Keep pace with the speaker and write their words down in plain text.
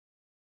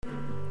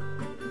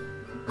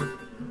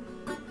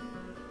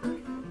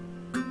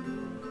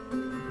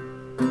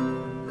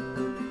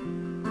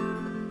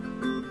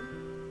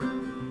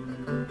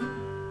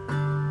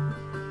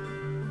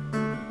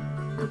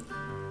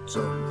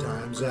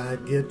Sometimes I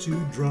get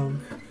too drunk,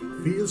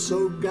 feel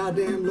so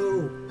goddamn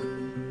low.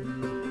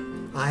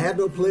 I have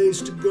no place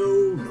to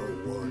go, no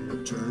one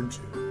to turn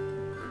to.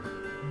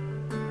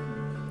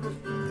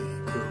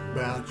 Think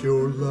about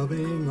your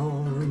loving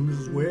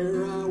arms,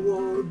 where I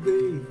want to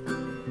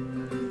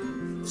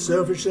be.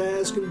 Selfish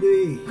as can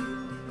be,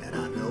 and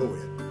I know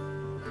it.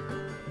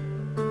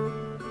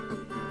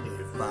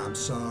 If I'm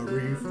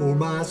sorry for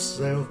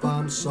myself,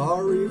 I'm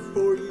sorry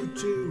for you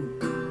too.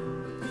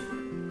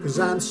 'Cause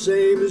I'm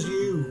same as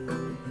you,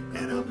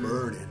 and I'm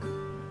burning.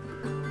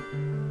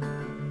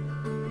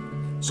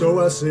 So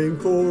I sing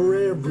for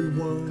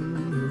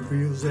everyone who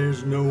feels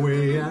there's no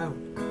way out.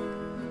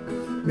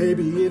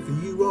 Maybe if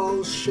you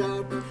all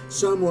shout,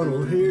 someone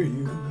will hear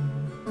you.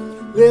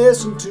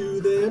 Listen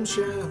to them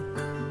shout.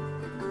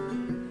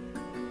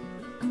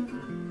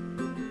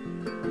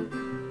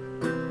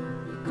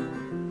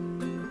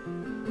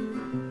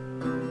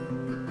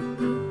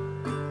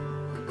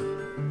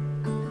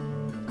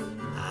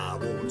 I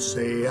won't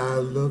say I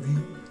love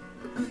you,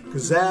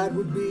 'cause that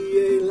would be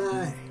a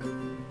lie.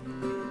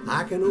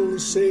 I can only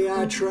say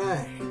I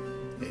try,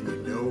 and you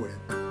know it.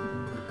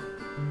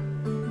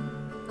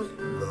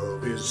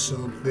 Love is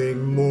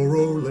something more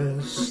or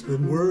less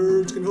than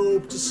words can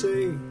hope to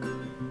say.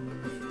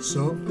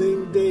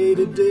 Something day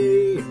to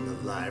day in the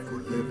life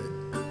we're living.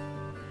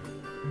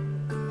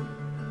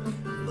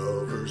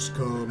 Lovers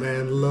come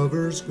and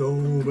lovers go,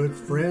 but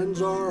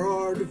friends are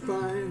hard to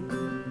find.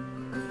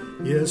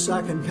 Yes,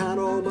 I can count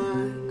all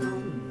mine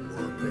on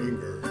one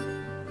finger.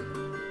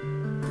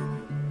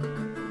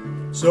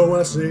 So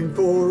I sing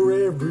for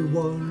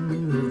everyone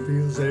who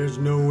feels there's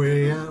no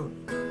way out.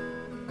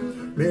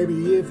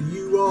 Maybe if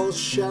you all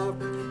shout,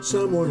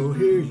 someone will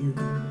hear you.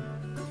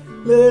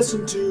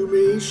 Listen to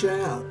me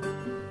shout.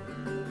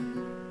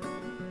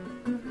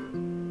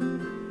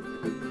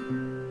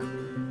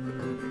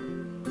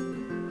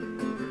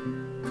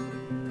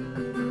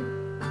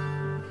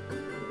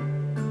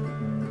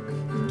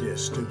 The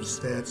distance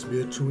that's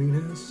between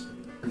us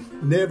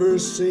never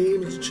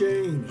seems to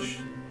change.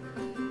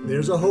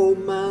 There's a whole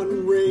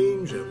mountain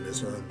range of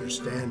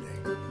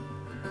misunderstanding.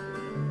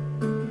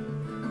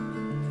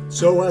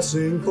 So I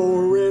sing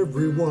for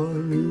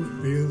everyone who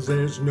feels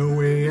there's no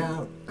way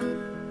out.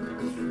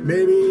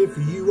 Maybe if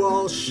you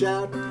all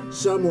shout,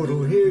 someone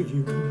will hear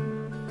you.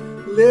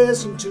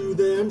 Listen to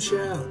them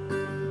shout.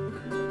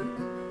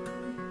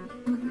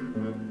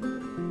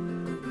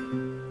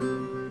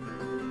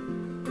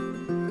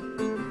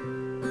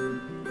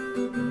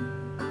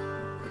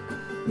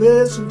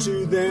 Listen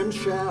to them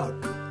shout.